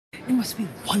It must be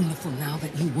wonderful now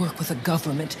that you work with a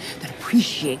government that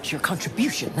appreciates your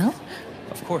contribution, no?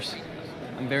 Of course.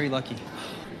 I'm very lucky.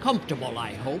 Comfortable,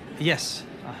 I hope. Yes,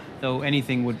 though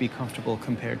anything would be comfortable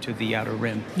compared to the Outer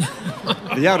Rim.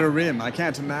 The Outer Rim, I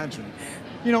can't imagine.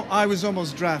 You know, I was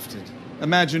almost drafted.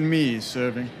 Imagine me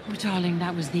serving. Oh, darling,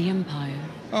 that was the Empire.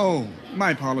 Oh,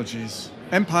 my apologies.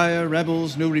 Empire,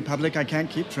 Rebels, New Republic, I can't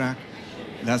keep track.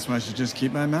 That's why I should just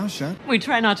keep my mouth shut. We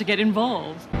try not to get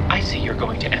involved. I see you're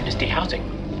going to Amnesty Housing.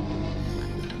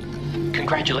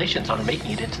 Congratulations on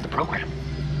making it into the program.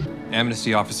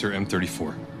 Amnesty Officer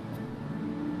M34.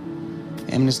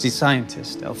 Amnesty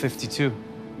Scientist, L52.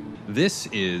 This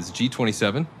is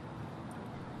G27,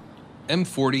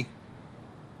 M40,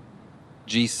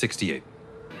 G68.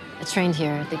 I trained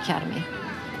here at the academy.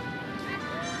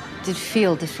 Did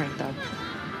feel different, though.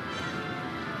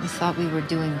 We thought we were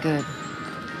doing good.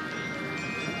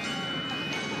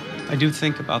 I do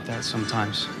think about that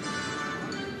sometimes.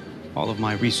 All of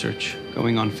my research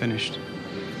going unfinished.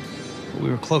 But we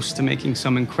were close to making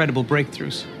some incredible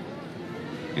breakthroughs.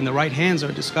 In the right hands,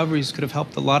 our discoveries could have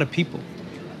helped a lot of people.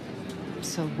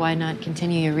 So why not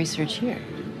continue your research here?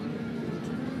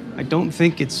 I don't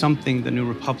think it's something the New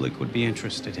Republic would be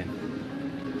interested in.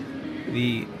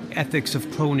 The ethics of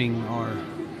cloning are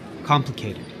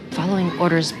complicated. Following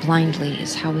orders blindly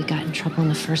is how we got in trouble in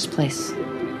the first place.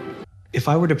 If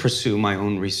I were to pursue my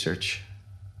own research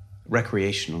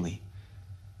recreationally,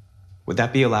 would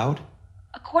that be allowed?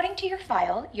 According to your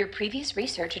file, your previous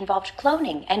research involved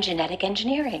cloning and genetic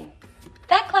engineering.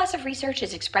 That class of research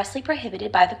is expressly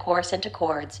prohibited by the Coruscant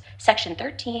Accords, Section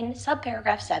 13,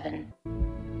 Subparagraph 7.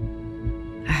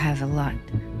 I have a lot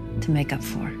to make up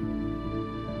for.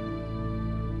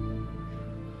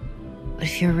 But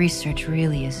if your research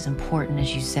really is as important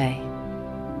as you say,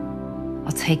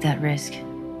 I'll take that risk.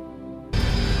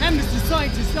 Amnesty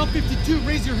Scientist, L52,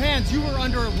 raise your hands. You are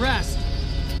under arrest.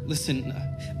 Listen,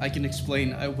 I can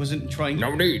explain. I wasn't trying to...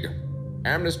 No need.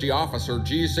 Amnesty Officer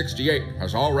G68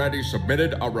 has already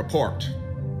submitted a report.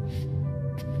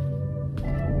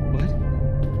 What?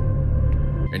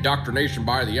 Indoctrination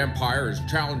by the Empire is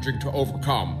challenging to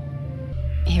overcome.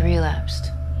 He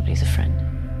relapsed, but he's a friend.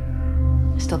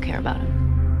 I still care about him.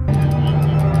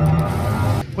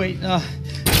 Wait,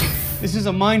 this is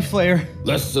a mind flare.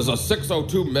 This is a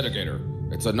 602 mitigator.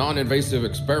 It's a non-invasive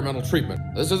experimental treatment.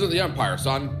 This isn't the Empire,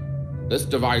 son. This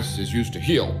device is used to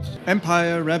heal.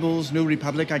 Empire, Rebels, New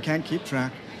Republic, I can't keep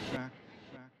track.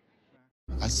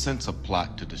 I sense a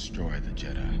plot to destroy the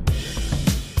Jedi.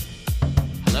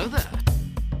 Hello there.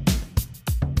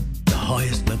 The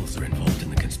highest levels are involved in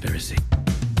the conspiracy.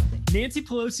 Nancy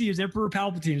Pelosi is Emperor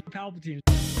Palpatine.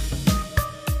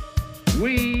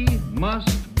 We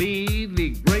must be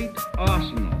the great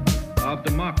arsenal of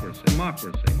democracy.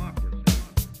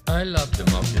 I love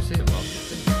democracy.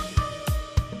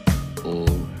 All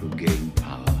who gain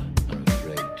power are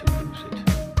afraid to lose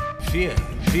it.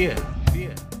 Fear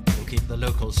will keep the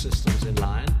local systems in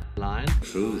line.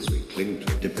 Truths we cling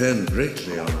to depend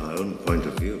greatly on our own point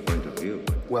of view.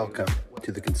 Welcome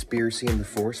to the Conspiracy in the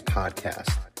Force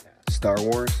podcast. Star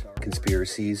Wars,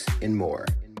 conspiracies, and more.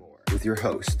 With your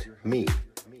host, me,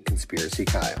 Conspiracy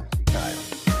Kyle.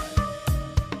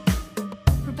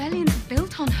 Rebellion's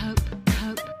built on hope.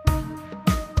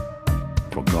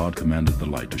 For God commanded the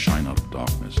light to shine out of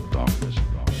darkness.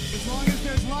 As long as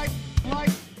there's light,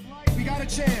 we got a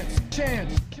chance.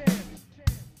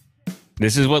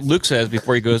 This is what Luke says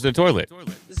before he goes to the toilet.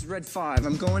 This is Red 5.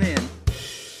 I'm going in.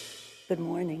 Good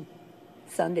morning.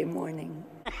 Sunday morning.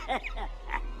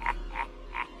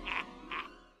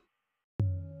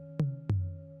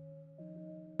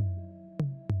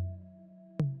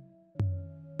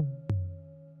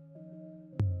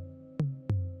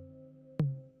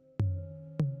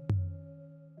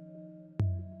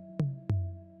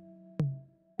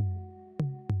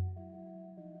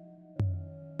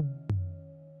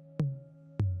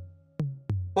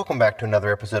 Welcome back to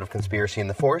another episode of Conspiracy in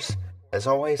the Force. As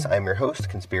always, I'm your host,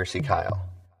 Conspiracy Kyle.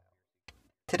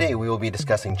 Today we will be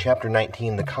discussing Chapter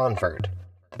 19, The Convert,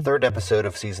 the third episode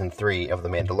of Season 3 of The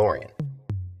Mandalorian.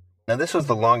 Now this was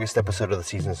the longest episode of the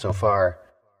season so far,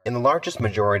 and the largest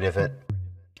majority of it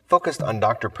focused on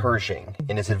Dr. Pershing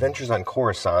and his adventures on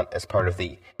Coruscant as part of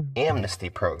the Amnesty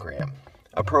Program,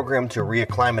 a program to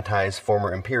reacclimatize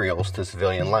former Imperials to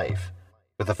civilian life,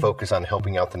 with a focus on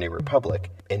helping out the New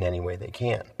Republic in any way they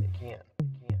can.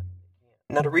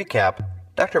 Now to recap,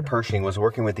 Dr. Pershing was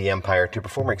working with the Empire to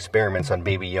perform experiments on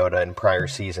Baby Yoda in prior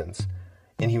seasons,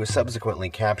 and he was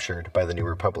subsequently captured by the New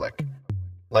Republic,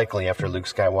 likely after Luke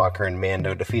Skywalker and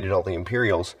Mando defeated all the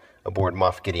Imperials aboard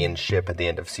Moff Gideon's ship at the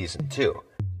end of Season 2.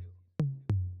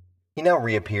 He now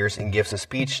reappears and gives a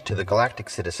speech to the galactic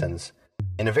citizens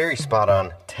in a very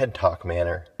spot-on TED Talk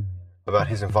manner about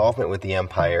his involvement with the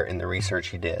Empire in the research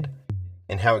he did,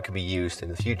 and how it could be used in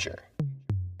the future.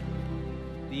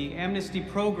 The amnesty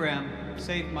program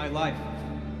saved my life.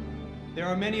 There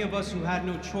are many of us who had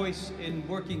no choice in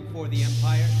working for the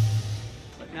Empire,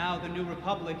 but now the New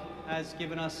Republic has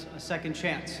given us a second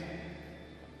chance.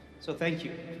 So thank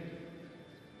you.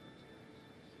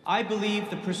 I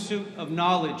believe the pursuit of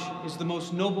knowledge is the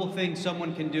most noble thing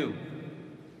someone can do.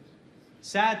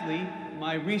 Sadly,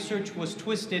 my research was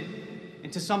twisted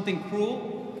into something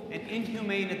cruel and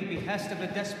inhumane at the behest of a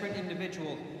desperate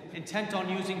individual intent on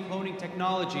using cloning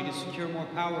technology to secure more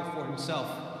power for himself.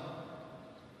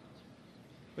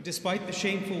 But despite the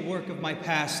shameful work of my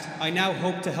past, I now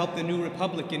hope to help the New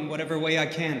Republic in whatever way I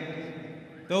can.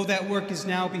 Though that work is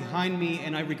now behind me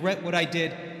and I regret what I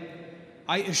did,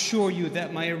 I assure you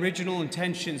that my original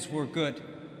intentions were good.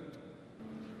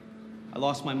 I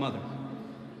lost my mother.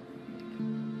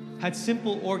 Had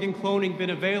simple organ cloning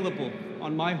been available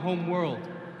on my home world,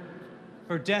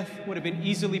 her death would have been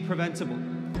easily preventable.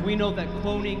 We know that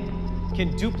cloning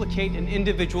can duplicate an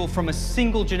individual from a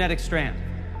single genetic strand.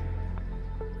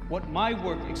 What my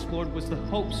work explored was the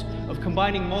hopes of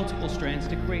combining multiple strands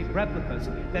to create replicas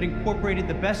that incorporated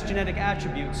the best genetic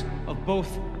attributes of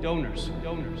both donors.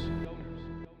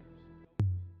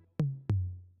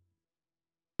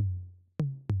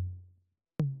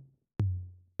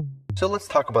 So let's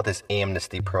talk about this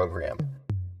amnesty program.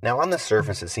 Now, on the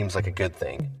surface, it seems like a good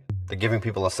thing. They're giving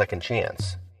people a second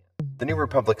chance. The New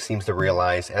Republic seems to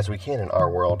realize, as we can in our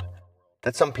world,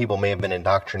 that some people may have been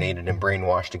indoctrinated and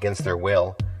brainwashed against their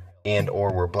will, and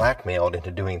or were blackmailed into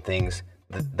doing things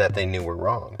that they knew were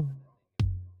wrong.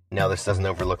 Now, this doesn't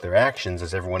overlook their actions,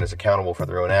 as everyone is accountable for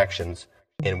their own actions,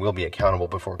 and will be accountable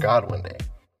before God one day.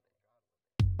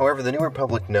 However, the New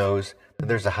Republic knows that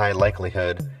there's a high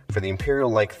likelihood for the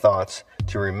Imperial-like thoughts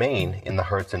to remain in the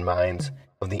hearts and minds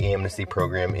of the amnesty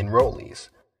program enrollees.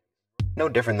 No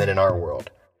different than in our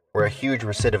world, where a huge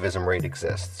recidivism rate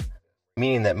exists,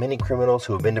 meaning that many criminals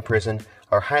who have been to prison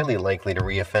are highly likely to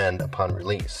reoffend upon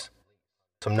release.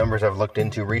 Some numbers I've looked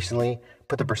into recently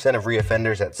put the percent of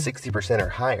reoffenders at 60% or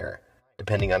higher,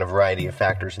 depending on a variety of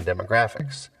factors and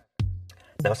demographics.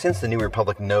 Now, since the New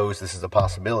Republic knows this is a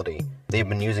possibility, they've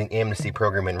been using amnesty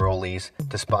program enrollees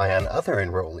to spy on other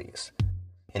enrollees,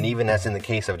 and even as in the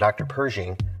case of Dr.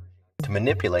 Pershing, to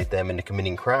manipulate them into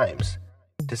committing crimes,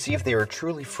 to see if they are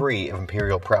truly free of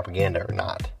Imperial propaganda or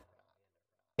not.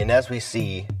 And as we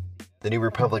see, the New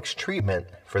Republic's treatment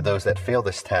for those that fail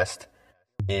this test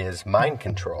is mind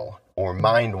control, or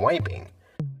mind wiping,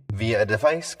 via a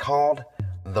device called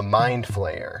the Mind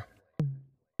Flayer.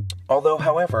 Although,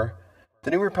 however, the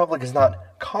New Republic is not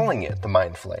calling it the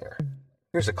Mind Flayer.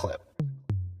 Here's a clip.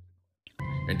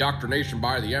 Indoctrination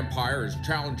by the Empire is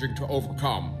challenging to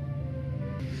overcome.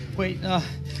 Wait,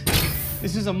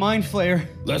 this is a Mind Flayer.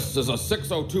 This is a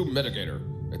 602 mitigator.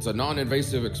 It's a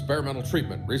non-invasive experimental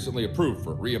treatment recently approved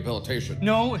for rehabilitation.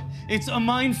 No, it's a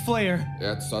Mind Flayer.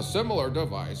 It's a similar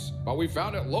device, but we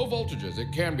found at low voltages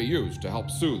it can be used to help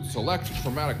soothe select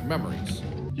traumatic memories.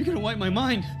 You're gonna wipe my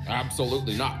mind.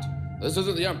 Absolutely not. This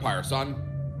isn't the Empire, son.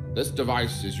 This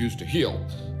device is used to heal.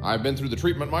 I've been through the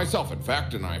treatment myself, in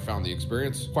fact, and I found the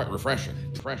experience quite refreshing.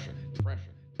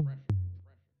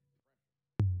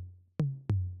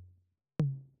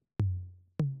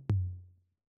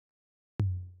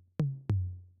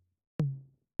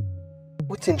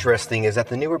 What's interesting is that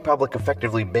the New Republic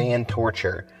effectively banned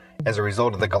torture as a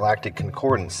result of the Galactic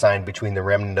Concordance signed between the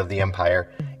remnant of the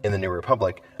Empire and the New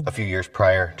Republic a few years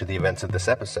prior to the events of this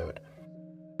episode.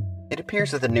 It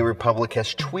appears that the New Republic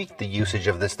has tweaked the usage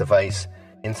of this device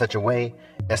in such a way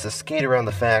as to skate around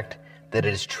the fact that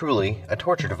it is truly a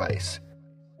torture device.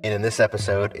 And in this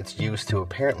episode, it's used to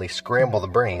apparently scramble the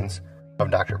brains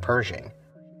of Dr. Pershing.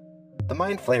 The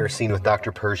Mind Flayer scene with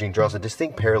Dr. Pershing draws a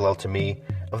distinct parallel to me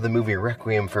of the movie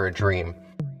Requiem for a Dream,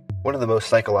 one of the most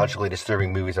psychologically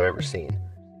disturbing movies I've ever seen.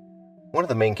 One of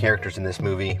the main characters in this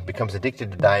movie becomes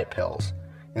addicted to diet pills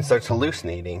and starts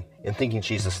hallucinating and thinking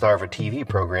she's the star of a TV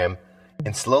program,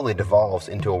 and slowly devolves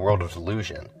into a world of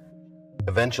delusion.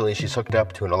 Eventually, she's hooked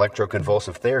up to an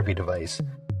electroconvulsive therapy device,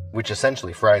 which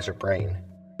essentially fries her brain,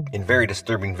 in very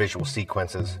disturbing visual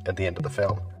sequences at the end of the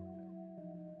film.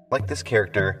 Like this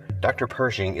character, Dr.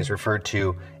 Pershing is referred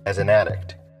to as an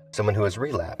addict, someone who has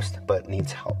relapsed but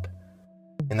needs help.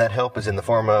 And that help is in the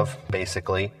form of,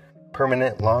 basically,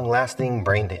 permanent, long-lasting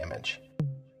brain damage.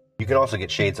 You can also get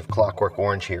shades of Clockwork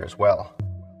Orange here as well,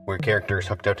 where characters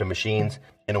hooked up to machines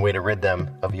in a way to rid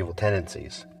them of evil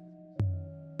tendencies.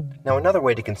 Now, another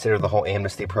way to consider the whole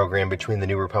amnesty program between the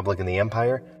New Republic and the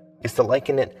Empire is to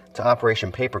liken it to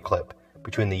Operation Paperclip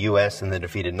between the US and the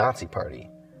defeated Nazi Party.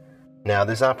 Now,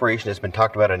 this operation has been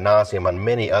talked about ad nauseum on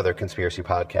many other conspiracy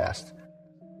podcasts.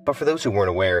 But for those who weren't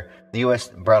aware, the US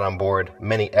brought on board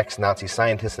many ex-Nazi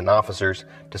scientists and officers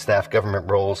to staff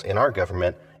government roles in our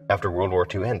government after World War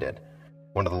II ended.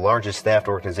 One of the largest staffed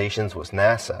organizations was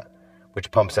NASA,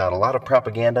 which pumps out a lot of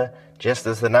propaganda just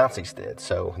as the Nazis did,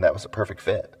 so that was a perfect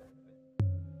fit.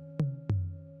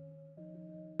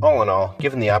 All in all,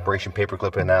 given the Operation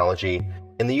Paperclip analogy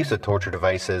and the use of torture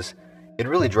devices, it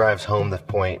really drives home the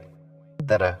point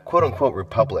that a quote-unquote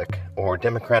republic or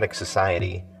democratic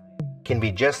society can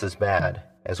be just as bad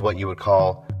as what you would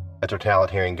call a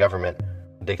totalitarian government,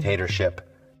 a dictatorship,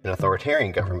 an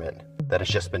authoritarian government that has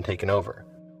just been taken over.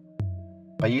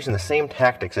 By using the same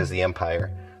tactics as the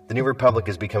Empire, the New Republic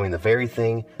is becoming the very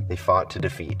thing they fought to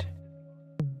defeat.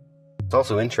 It's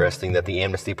also interesting that the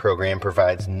amnesty program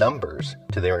provides numbers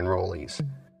to their enrollees,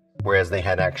 whereas they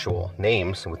had actual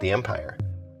names with the Empire.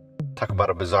 Talk about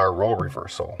a bizarre role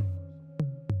reversal.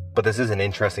 But this is an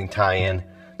interesting tie-in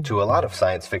to a lot of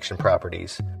science fiction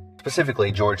properties,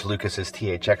 specifically George Lucas's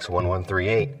THX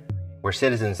 1138, where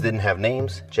citizens didn't have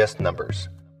names, just numbers.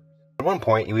 At one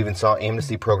point, you even saw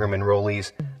amnesty program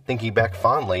enrollees thinking back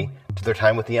fondly to their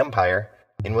time with the Empire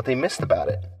and what they missed about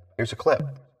it. Here's a clip.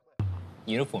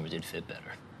 Uniform did fit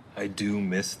better. I do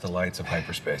miss the lights of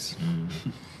hyperspace.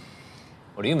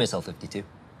 What do you miss, L-52?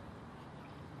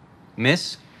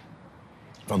 Miss?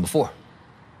 From before.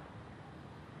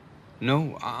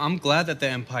 No, I'm glad that the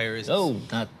Empire is... Oh,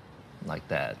 not like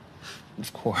that.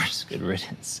 Of course, good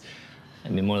riddance. I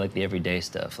mean, more like the everyday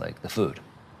stuff, like the food.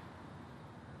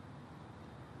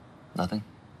 Nothing?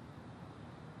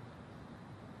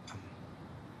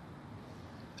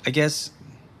 I guess...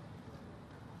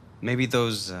 maybe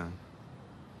those,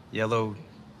 yellow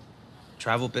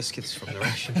travel biscuits from the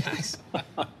ration bags.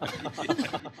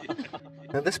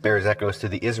 Now this bears echoes to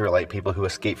the Israelite people who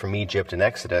escaped from Egypt in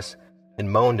Exodus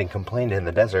and moaned and complained in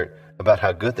the desert about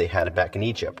how good they had it back in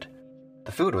Egypt.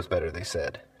 The food was better, they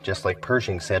said, just like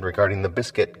Pershing said regarding the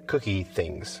biscuit cookie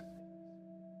things.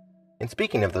 And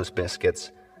speaking of those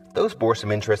biscuits, those bore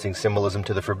some interesting symbolism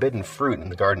to the forbidden fruit in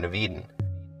the Garden of Eden.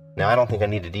 Now, I don't think I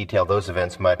need to detail those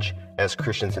events much, as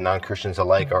Christians and non-Christians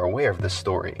alike are aware of this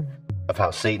story, of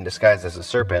how Satan disguised as a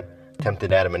serpent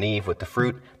tempted Adam and Eve with the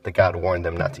fruit that God warned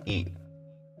them not to eat.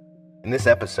 In this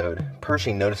episode,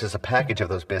 Pershing notices a package of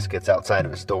those biscuits outside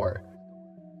of his door.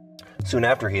 Soon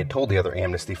after he had told the other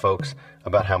amnesty folks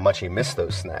about how much he missed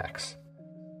those snacks.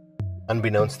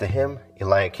 Unbeknownst to him,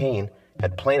 Elia Kane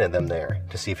had planted them there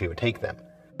to see if he would take them.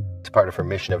 It's part of her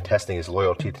mission of testing his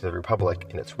loyalty to the Republic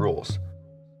and its rules.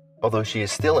 Although she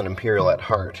is still an Imperial at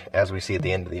heart, as we see at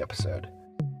the end of the episode.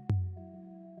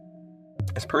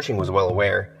 As Pershing was well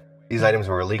aware, these items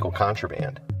were illegal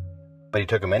contraband, but he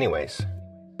took them anyways.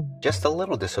 Just a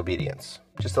little disobedience,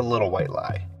 just a little white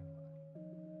lie.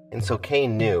 And so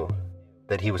Kane knew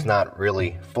that he was not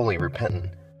really fully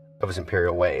repentant of his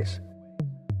Imperial ways,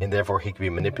 and therefore he could be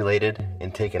manipulated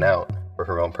and taken out for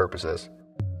her own purposes.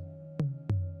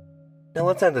 Now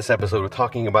let's end this episode with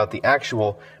talking about the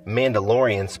actual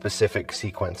Mandalorian-specific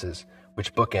sequences,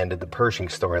 which bookended the Pershing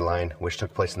storyline, which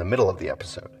took place in the middle of the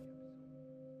episode.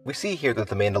 We see here that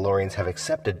the Mandalorians have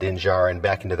accepted Din Djarin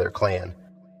back into their clan,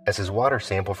 as his water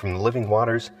sample from the living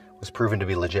waters was proven to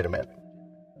be legitimate.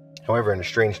 However, in a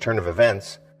strange turn of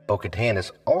events, Bo-Katan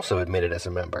is also admitted as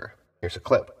a member. Here's a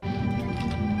clip.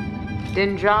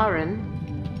 Din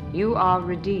Djarin, you are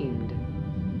redeemed.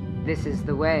 This is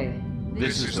the way.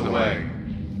 This is the way.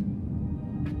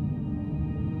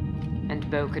 And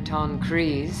Bo-Katan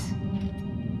Kryze,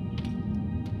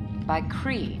 by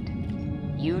creed,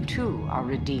 you too are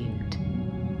redeemed.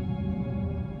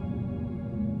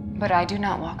 But I do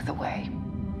not walk the way.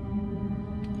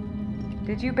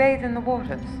 Did you bathe in the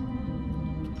waters?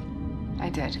 I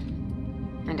did.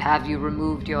 And have you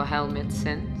removed your helmet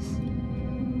since?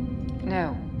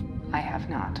 No, I have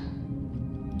not.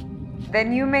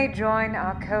 Then you may join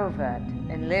our covert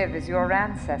and live as your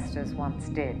ancestors once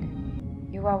did.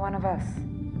 You are one of us.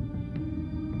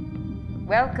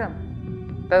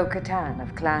 Welcome, Bo-Katan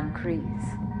of Clan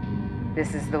Kryze.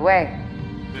 This is the way.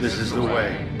 This is the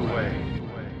way. The way.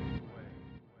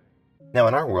 Now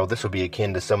in our world, this would be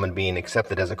akin to someone being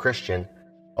accepted as a Christian,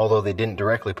 although they didn't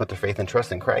directly put their faith and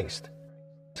trust in Christ.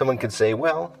 Someone could say,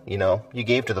 well, you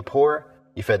gave to the poor,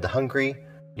 you fed the hungry,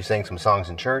 you sang some songs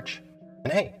in church,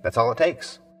 and hey, that's all it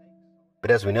takes.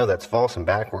 But as we know, that's false and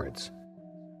backwards.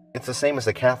 It's the same as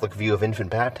the Catholic view of infant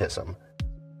baptism.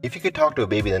 If you could talk to a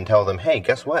baby and tell them, hey,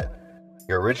 guess what?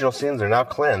 Your original sins are now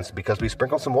cleansed because we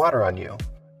sprinkled some water on you.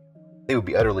 They would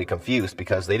be utterly confused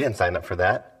because they didn't sign up for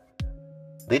that.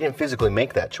 They didn't physically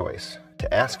make that choice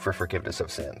to ask for forgiveness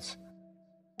of sins.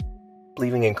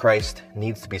 Believing in Christ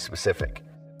needs to be specific,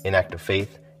 an act of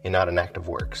faith and not an act of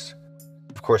works.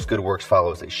 Of course, good works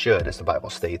follow as they should, as the Bible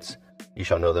states, "You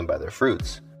shall know them by their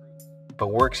fruits." But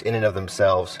works in and of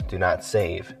themselves do not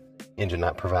save and do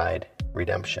not provide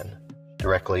redemption,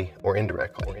 directly or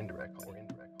indirectly.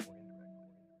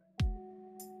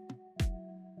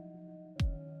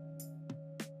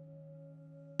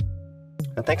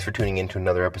 And thanks for tuning in to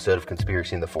another episode of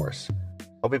Conspiracy in the Force.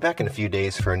 I'll be back in a few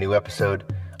days for a new episode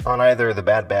on either The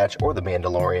Bad Batch or The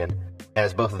Mandalorian,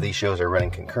 as both of these shows are running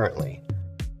concurrently.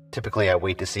 Typically, I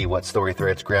wait to see what story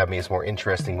threads grab me as more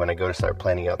interesting when I go to start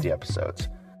planning out the episodes.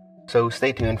 So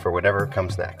stay tuned for whatever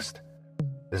comes next.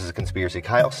 This is Conspiracy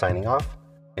Kyle signing off.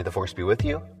 May the Force be with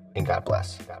you, and God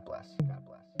bless. God bless.